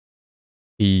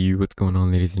Hey, what's going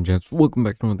on, ladies and gents? Welcome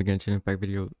back to another Genshin Impact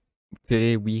video.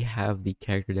 Today we have the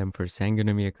character demo for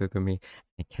Sangonomiya Kokomi.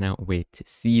 I cannot wait to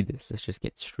see this. Let's just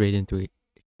get straight into it,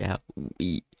 shall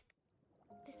we?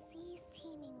 The sea is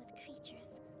teeming with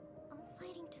creatures, all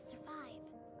fighting to survive.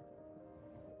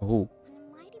 Oh, When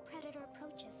a mighty predator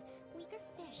approaches, weaker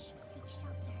fish seek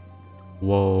shelter.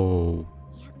 whoa.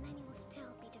 Yet many will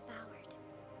still be devoured.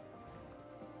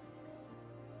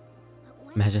 But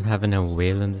when Imagine small having a fish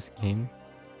whale in gather this together, game.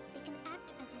 they can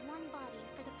act as one body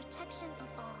for the protection of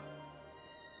all.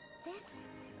 This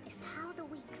is how the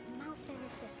weak mount their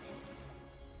resistance.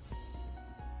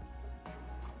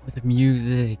 With the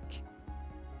music.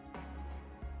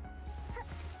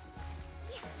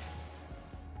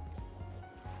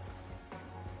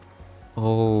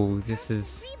 Oh, this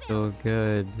is so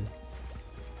good.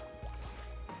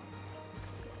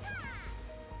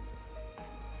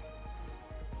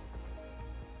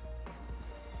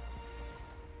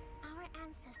 Our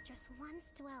ancestors once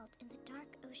dwelt in the dark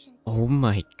ocean. Oh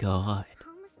my god.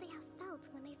 How must they have felt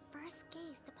when they first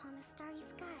gazed upon the starry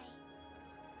sky?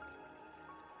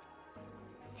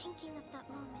 Thinking of that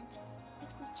moment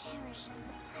makes me cherish the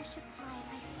precious light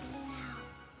I see now.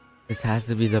 This has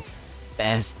to be the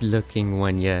best looking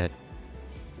one yet.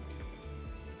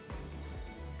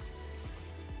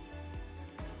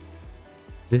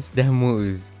 This demo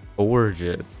is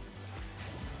gorgeous.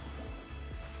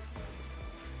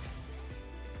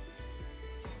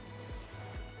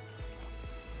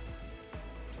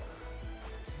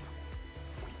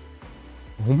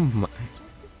 Oh my.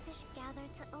 Just as fish gather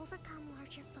to overcome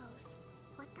larger foes,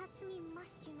 Watatsumi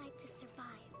must unite to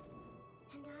survive.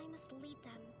 And I must lead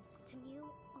them to new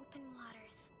open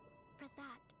waters. For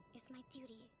that is my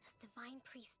duty as divine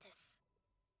priestess.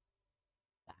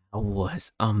 That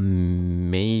was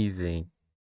amazing.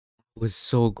 It was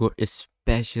so good,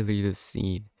 especially the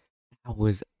scene. That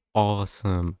was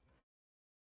awesome.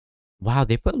 Wow,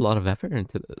 they put a lot of effort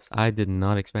into this. I did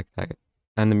not expect that.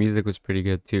 And the music was pretty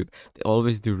good too. They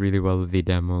always do really well with the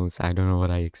demos. I don't know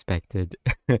what I expected.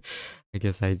 I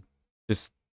guess I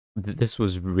just this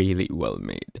was really well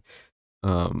made.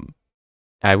 Um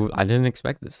I didn't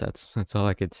expect this. That's all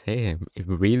I could say. It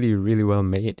really well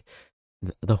made.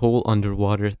 The whole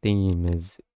underwater theme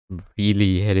is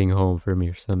really hitting home for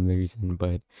me for some reason,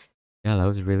 but yeah, that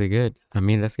was really good. I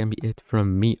mean, that's gonna be it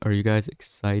from me. Are you guys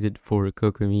excited for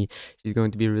Kokomi? She's going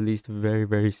to be released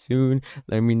very soon.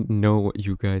 Let me know what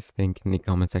you guys think in the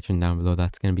comment section down below.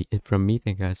 That's gonna be it from me.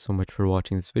 Thank you guys so much for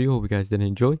watching this video. Hope you guys did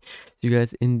enjoy. See you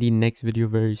guys in the next video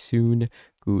very soon.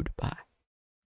 Goodbye.